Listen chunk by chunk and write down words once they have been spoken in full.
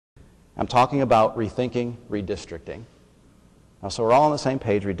I'm talking about rethinking redistricting. Now, so we're all on the same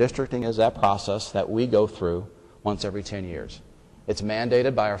page. Redistricting is that process that we go through once every 10 years. It's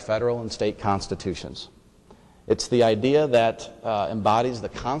mandated by our federal and state constitutions. It's the idea that embodies the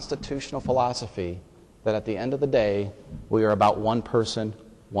constitutional philosophy that at the end of the day, we are about one person,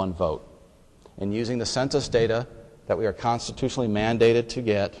 one vote. And using the census data that we are constitutionally mandated to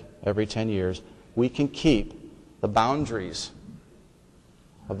get every 10 years, we can keep the boundaries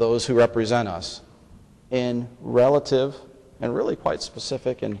of those who represent us in relative and really quite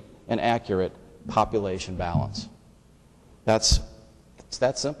specific and accurate population balance. It's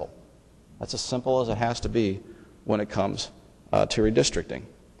that simple. That's as simple as it has to be when it comes to redistricting.